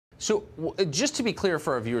So just to be clear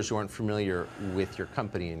for our viewers who aren't familiar with your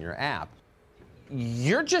company and your app,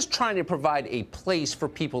 you're just trying to provide a place for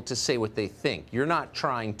people to say what they think. You're not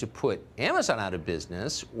trying to put Amazon out of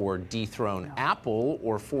business or dethrone Apple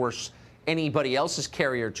or force anybody else's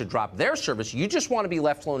carrier to drop their service. You just want to be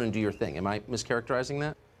left alone and do your thing. Am I mischaracterizing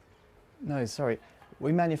that? No, sorry.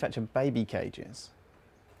 We manufacture baby cages.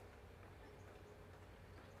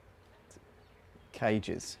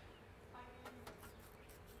 Cages.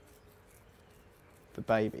 For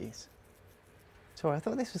babies. Sorry, I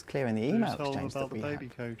thought this was clear in the email exchange that we had. Baby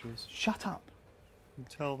cages. Shut up. And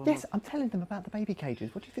tell them. Yes, I'm telling them about the baby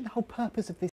cages. What do you think the whole purpose of this